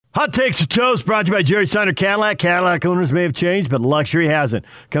Hot Takes or Toast brought to you by Jerry Seiner Cadillac. Cadillac owners may have changed, but luxury hasn't.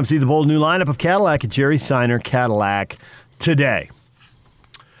 Come see the bold new lineup of Cadillac at Jerry Seiner Cadillac today.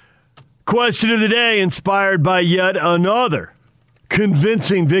 Question of the day inspired by yet another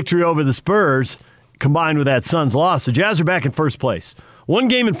convincing victory over the Spurs combined with that Suns loss. The Jazz are back in first place. One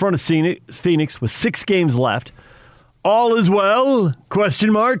game in front of Phoenix with 6 games left. All is well?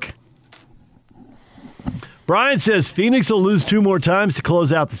 Question mark. Brian says Phoenix will lose 2 more times to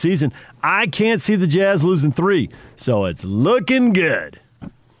close out the season. I can't see the Jazz losing 3, so it's looking good.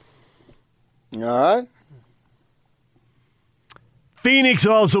 All right. Phoenix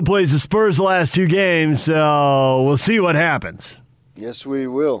also plays the Spurs the last 2 games, so we'll see what happens. Yes, we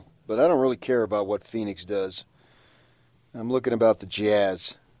will. But I don't really care about what Phoenix does. I'm looking about the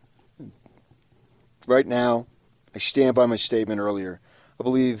Jazz. Right now, I stand by my statement earlier. I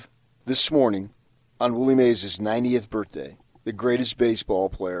believe this morning, on Willie Mays' 90th birthday, the greatest baseball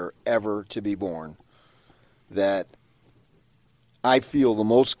player ever to be born, that I feel the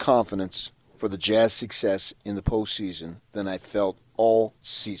most confidence for the Jazz success in the postseason than I felt all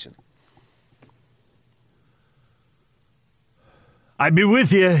season. I'd be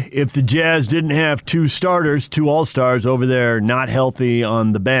with you if the Jazz didn't have 2 starters, 2 all-stars over there not healthy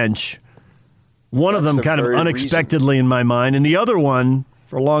on the bench. One of them kind of unexpectedly in my mind, and the other one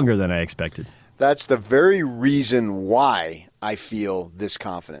for longer than I expected. That's the very reason why I feel this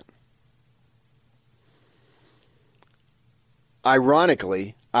confident.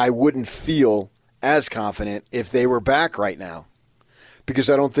 Ironically, I wouldn't feel as confident if they were back right now, because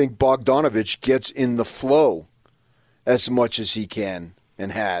I don't think Bogdanovich gets in the flow as much as he can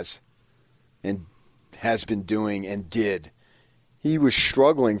and has been doing and did. He was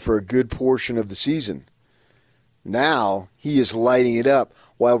struggling for a good portion of the season. Now he is lighting it up.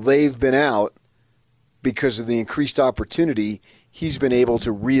 While they've been out, because of the increased opportunity, he's been able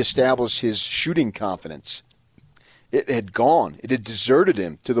to reestablish his shooting confidence. It had gone. It had deserted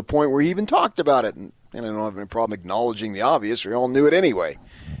him to the point where he even talked about it. And I don't have any problem acknowledging the obvious. We all knew it anyway.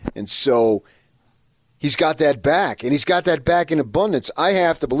 And so he's got that back, and he's got that back in abundance. I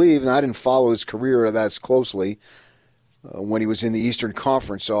have to believe, and I didn't follow his career that closely when he was in the Eastern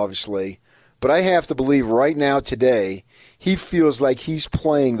Conference, obviously, but I have to believe right now, today, he feels like he's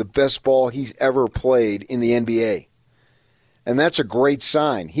playing the best ball he's ever played in the NBA. And that's a great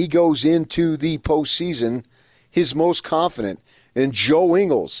sign. He goes into the postseason his most confident. And Joe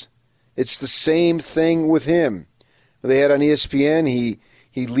Ingles, it's the same thing with him. They had on ESPN,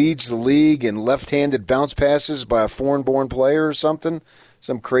 he leads the league in left-handed bounce passes by a foreign-born player or something,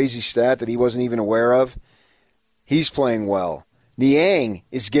 some crazy stat that he wasn't even aware of. He's playing well. Niang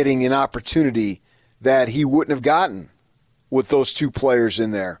is getting an opportunity that he wouldn't have gotten with those 2 players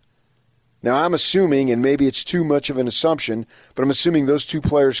in there. Now, I'm assuming, and maybe it's too much of an assumption, but I'm assuming those 2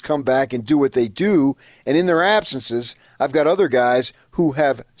 players come back and do what they do, and in their absences, I've got other guys who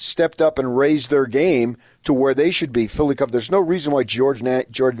have stepped up and raised their game to where they should be. Philly Cup, there's no reason why Jordan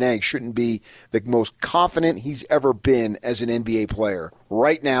Niang shouldn't be the most confident he's ever been as an NBA player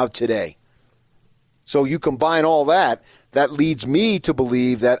right now, today. So you combine all that, that leads me to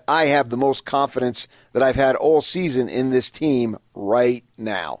believe that I have the most confidence that I've had all season in this team right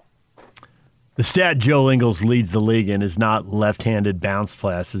now. The stat Joe Ingles leads the league in is not left-handed bounce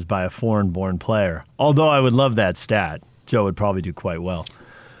passes by a foreign-born player. Although I would love that stat. Joe would probably do quite well.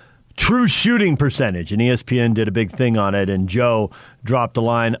 True shooting percentage, and ESPN did a big thing on it, and Joe dropped a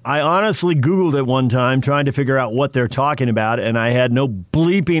line. I honestly Googled it one time trying to figure out what they're talking about, and I had no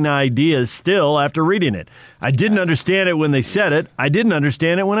bleeping ideas still after reading it. I didn't understand it when they said it. I didn't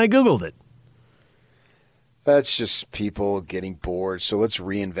understand it when I Googled it. That's just people getting bored, so let's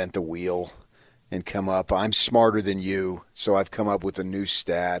reinvent the wheel and come up. I'm smarter than you, so I've come up with a new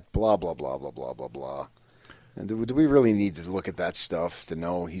stat, blah, blah, blah, blah, blah, blah, blah. And do we really need to look at that stuff to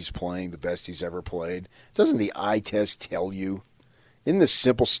know he's playing the best he's ever played? Doesn't the eye test tell you? Didn't the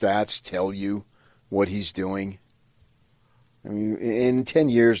simple stats tell you what he's doing? I mean, in 10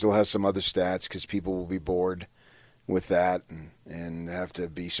 years, they'll have some other stats because people will be bored with that and have to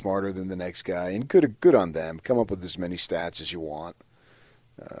be smarter than the next guy. And good on them. Come up with as many stats as you want.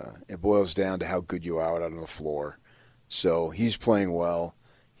 It boils down to how good you are out on the floor. So he's playing well.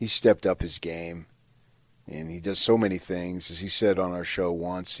 He's stepped up his game. And he does so many things. As he said on our show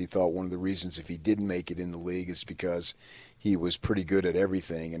once, he thought one of the reasons if he didn't make it in the league is because he was pretty good at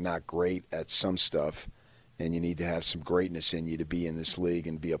everything and not great at some stuff. And you need to have some greatness in you to be in this league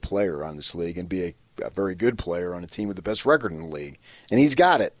and be a player on this league and be a very good player on a team with the best record in the league. And he's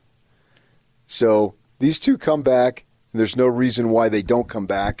got it. So these 2 come back. And there's no reason why they don't come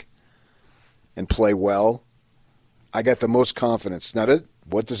back and play well. I got the most confidence. Now,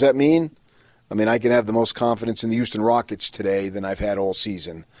 what does that mean? I mean, I can have the most confidence in the Houston Rockets today than I've had all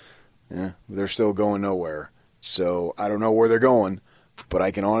season. Yeah, they're still going nowhere. So I don't know where they're going, but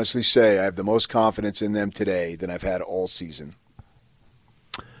I can honestly say I have the most confidence in them today than I've had all season.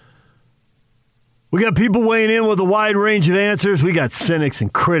 We got people weighing in with a wide range of answers. We got cynics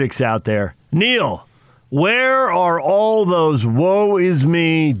and critics out there. Neil, where are all those woe is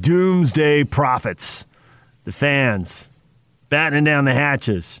me doomsday prophets? The fans battening down the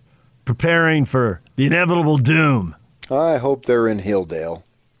hatches, preparing for the inevitable doom. I hope they're in Hilldale.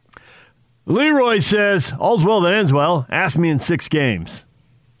 Leroy says, all's well that ends well. Ask me in 6 games.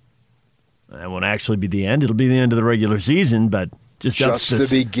 That won't actually be the end. It'll be the end of the regular season, but just the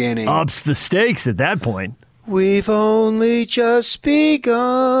beginning. Ups the stakes at that point. We've only just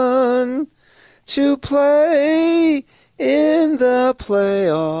begun to play in the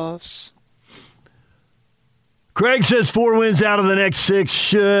playoffs. Craig says 4 wins out of the next 6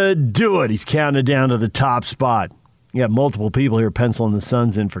 should do it. He's counting it down to the top spot. You got multiple people here penciling the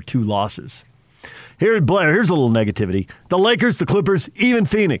Suns in for 2 losses. Here's a little negativity. The Lakers, the Clippers, even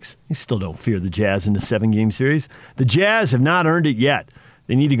Phoenix. You still don't fear the Jazz in the 7-game series. The Jazz have not earned it yet.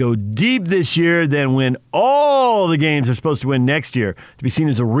 They need to go deep this year, then win all the games they're supposed to win next year to be seen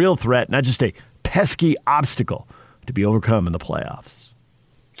as a real threat, not just a pesky obstacle to be overcome in the playoffs.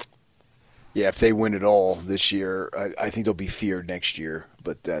 Yeah, if they win it all this year, I think they'll be feared next year,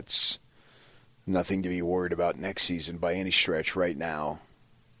 but that's nothing to be worried about next season by any stretch right now.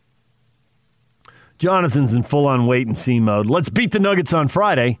 Jonathan's in full-on wait-and-see mode. Let's beat the Nuggets on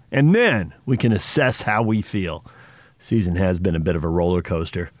Friday, and then we can assess how we feel. Season has been a bit of a roller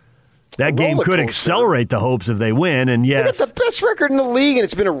coaster. That game could accelerate the hopes if they win, and yes. They got the best record in the league, and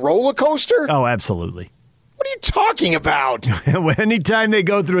it's been a roller coaster? Oh, absolutely. What are you talking about? Anytime they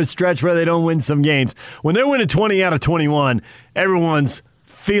go through a stretch where they don't win some games, when they're winning 20 out of 21, everyone's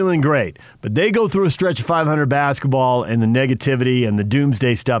feeling great. But they go through a stretch of 500 basketball, and the negativity and the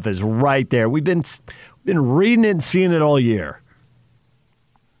doomsday stuff is right there. We've been reading it and seeing it all year.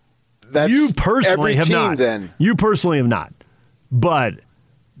 That's you personally every have team, not. Then. You personally have not. But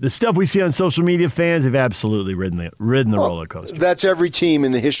the stuff we see on social media, fans have absolutely ridden the roller coaster. That's every team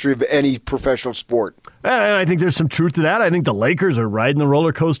in the history of any professional sport. And I think there's some truth to that. I think the Lakers are riding the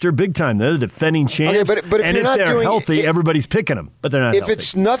roller coaster big time. They're the defending champs. Okay, but if and you're not they're doing healthy, everybody's picking them. But they're not If healthy.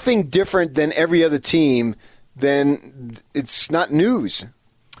 it's nothing different than every other team, then it's not news.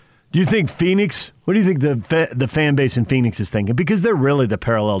 Do you think Phoenix, what do you think the fan base in Phoenix is thinking? Because they're really the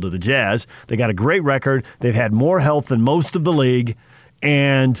parallel to the Jazz. They got a great record. They've had more health than most of the league,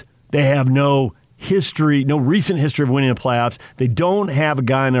 and they have no recent history of winning the playoffs. They don't have a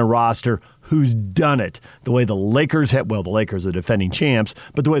guy in their roster who's done it the way the Lakers have. Well, the Lakers are defending champs,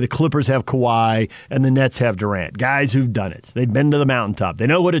 but the way the Clippers have Kawhi and the Nets have Durant. Guys who've done it. They've been to the mountaintop. They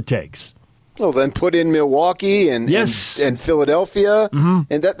know what it takes. Well, then put in Milwaukee and Philadelphia,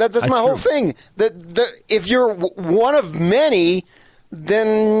 and that's my whole thing. If you're one of many,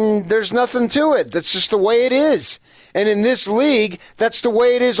 then there's nothing to it. That's just the way it is. And in this league, that's the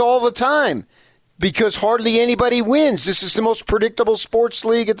way it is all the time because hardly anybody wins. This is the most predictable sports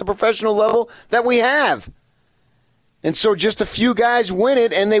league at the professional level that we have. And so just a few guys win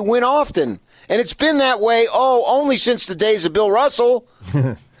it, and they win often. And it's been that way, only since the days of Bill Russell.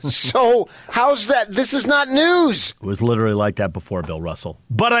 So how's that? This is not news. It was literally like that before Bill Russell.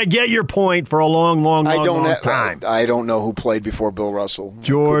 But I get your point for a long time. I don't know who played before Bill Russell.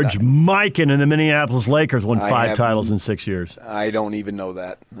 George Mikan and the Minneapolis Lakers won 5 titles in 6 years. I don't even know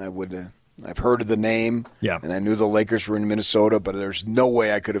that. I've heard of the name, and I knew the Lakers were in Minnesota, but there's no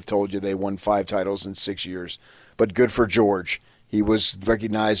way I could have told you they won 5 titles in 6 years. But good for George. He was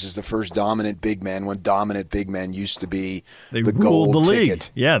recognized as the first dominant big man when dominant big men used to be the gold ticket.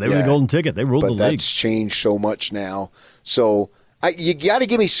 Yeah, they were the golden ticket. They ruled the league. But that's changed so much now. So you got to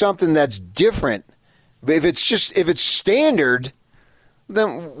give me something that's different. If it's standard,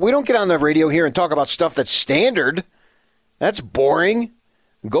 then we don't get on the radio here and talk about stuff that's standard. That's boring.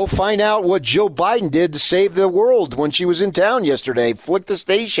 Go find out what Joe Biden did to save the world when she was in town yesterday. Flick the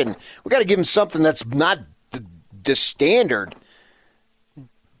station. We got to give him something that's not the standard.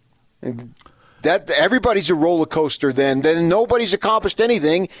 That everybody's a roller coaster. Then nobody's accomplished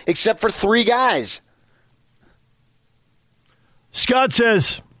anything except for 3 guys. Scott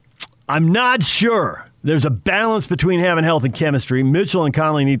says, I'm not sure. There's a balance between having health and chemistry. Mitchell and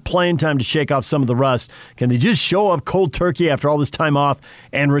Conley need playing time to shake off some of the rust. Can they just show up cold turkey after all this time off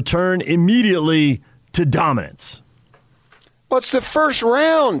and return immediately to dominance? Well, it's the first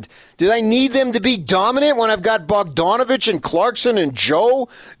round. Did I need them to be dominant when I've got Bogdanovich and Clarkson and Joe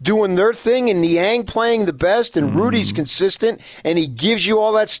doing their thing and Niang playing the best and Rudy's consistent and he gives you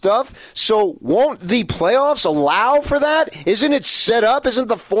all that stuff? So won't the playoffs allow for that? Isn't it set up? Isn't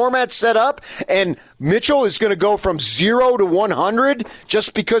the format set up? And Mitchell is going to go from 0 to 100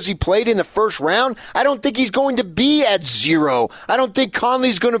 just because he played in the first round? I don't think he's going to be at 0. I don't think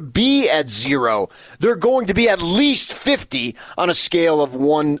Conley's going to be at 0. They're going to be at least 50 on a scale of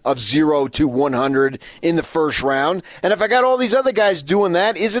 0 to 100 in the first round. And if I got all these other guys doing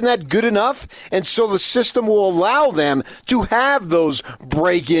that, isn't that good enough? And so the system will allow them to have those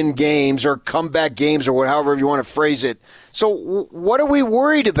break-in games or comeback games or however you want to phrase it. So what are we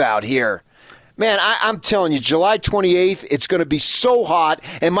worried about here? Man, I'm telling you, July 28th, it's going to be so hot,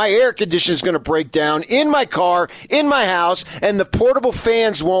 and my air conditioner is going to break down in my car, in my house, and the portable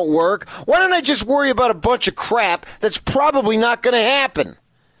fans won't work. Why don't I just worry about a bunch of crap that's probably not going to happen?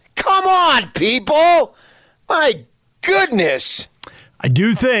 Come on, people! My goodness! I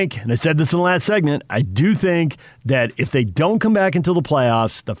do think, and I said this in the last segment, I do think that if they don't come back until the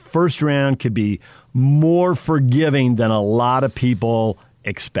playoffs, the first round could be more forgiving than a lot of people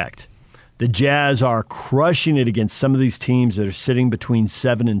expect. The Jazz are crushing it against some of these teams that are sitting between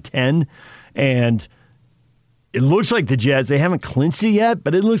 7 and 10, and it looks like the Jazz, they haven't clinched it yet,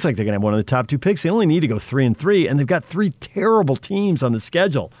 but it looks like they're going to have one of the top 2 picks. They only need to go 3-3, and they've got 3 terrible teams on the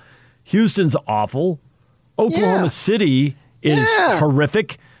schedule. Houston's awful. Oklahoma City is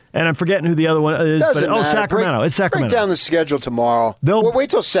horrific. And I'm forgetting who the other one is. Sacramento. It's Sacramento. Break down the schedule tomorrow. We'll wait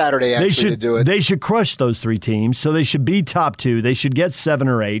till Saturday to do it. They should crush those 3 teams, so they should be top 2. They should get 7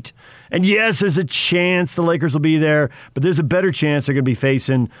 or 8. And yes, there's a chance the Lakers will be there, but there's a better chance they're going to be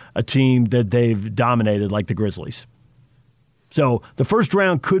facing a team that they've dominated like the Grizzlies. So the first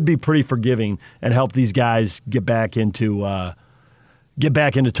round could be pretty forgiving and help these guys get back into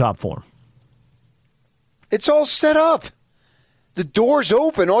top form. It's all set up. The door's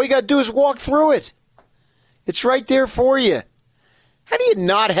open. All you got to do is walk through it. It's right there for you. How do you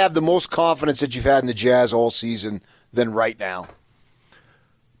not have the most confidence that you've had in the Jazz all season than right now?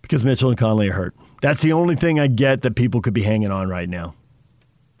 Because Mitchell and Conley are hurt. That's the only thing I get that people could be hanging on right now.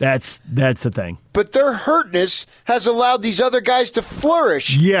 That's the thing. But their hurtness has allowed these other guys to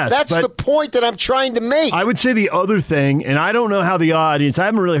flourish. Yes. That's the point that I'm trying to make. I would say the other thing, and I don't know how the audience, I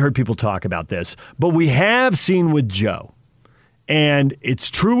haven't really heard people talk about this, but we have seen with Joe. And it's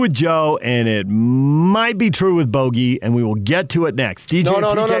true with Joe, and it might be true with Bogey, and we will get to it next. DJ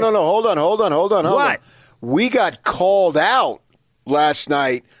No. Hold on. What? We got called out last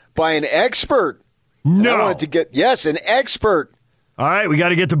night by an expert. No. I wanted to an expert. All right, we got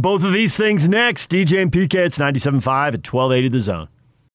to get to both of these things next. DJ and PK, it's 97.5 at 1280 The Zone.